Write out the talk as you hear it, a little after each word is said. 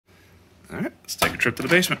All right, let's take a trip to the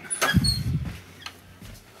basement.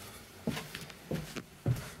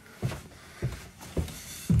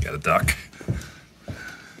 Got a duck.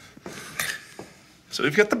 So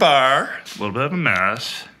we've got the bar, a little bit of a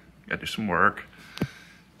mess. Got to do some work.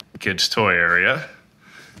 Kids' toy area.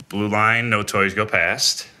 Blue line, no toys go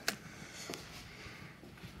past.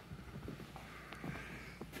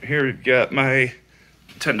 Here we've got my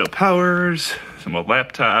Nintendo Powers, some old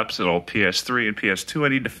laptops, an old PS3 and PS2 I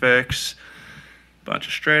need to fix. Bunch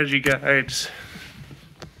of strategy guides.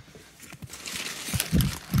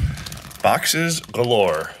 Boxes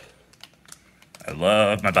galore. I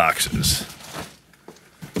love my boxes.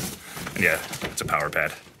 And yeah, it's a power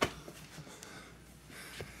pad.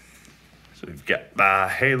 So we've got my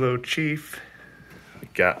Halo Chief.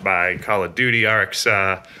 We've got my Call of Duty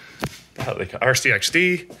RCXD.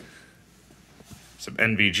 Some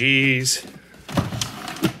NVGs.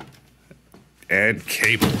 And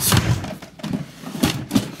cables.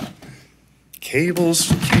 Cables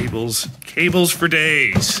for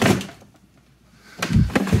days.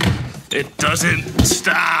 It doesn't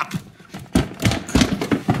stop.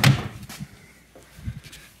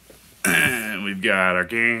 And we've got our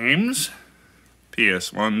games.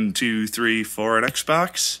 PS1, 2, 3, 4, and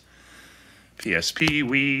Xbox. PSP,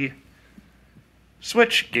 Wii,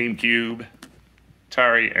 Switch, GameCube,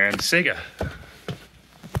 Atari, and Sega.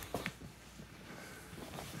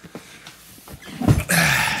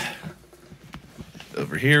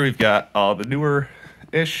 Over here, we've got all the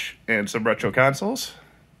newer-ish and some retro consoles.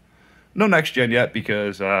 No next gen yet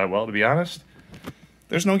because, well, to be honest,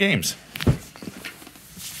 there's no games.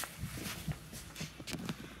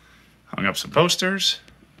 Hung up some posters.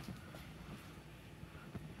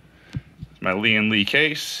 My Lian Li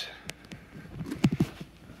case.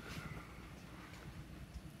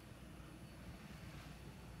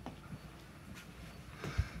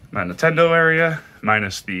 My Nintendo area,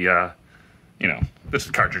 minus the, this is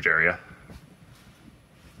the cartridge area.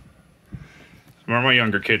 Where my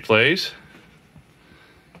younger kid plays.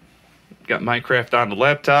 Got Minecraft on the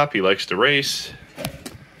laptop. He likes to race.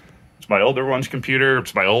 It's my older one's computer.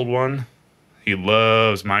 It's my old one. He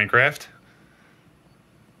loves Minecraft.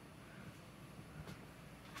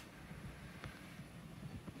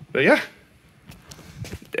 But yeah,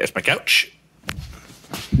 there's my couch.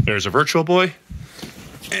 There's a Virtual Boy.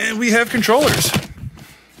 And we have controllers.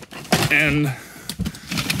 And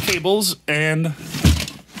cables and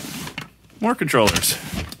more controllers.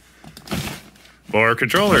 More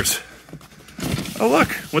controllers. Oh, look.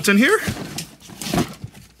 What's in here?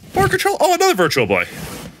 More control. Oh, another Virtual Boy.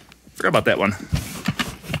 Forgot about that one.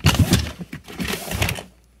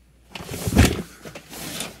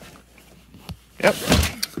 Yep.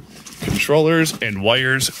 Controllers and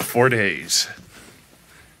wires for days.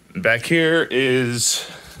 And back here is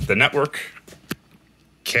the network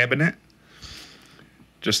cabinet.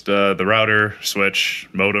 Just the router, switch,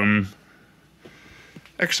 modem,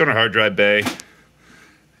 external hard drive bay.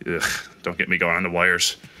 Ugh, don't get me going on the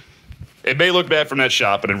wires. It may look bad from that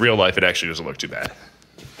shot, but in real life, it actually doesn't look too bad.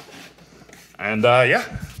 And yeah,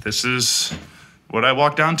 this is what I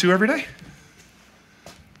walk down to every day.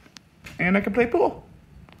 And I can play pool.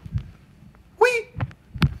 Whee!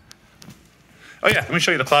 Oh yeah, let me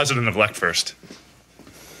show you the closet and neglect first.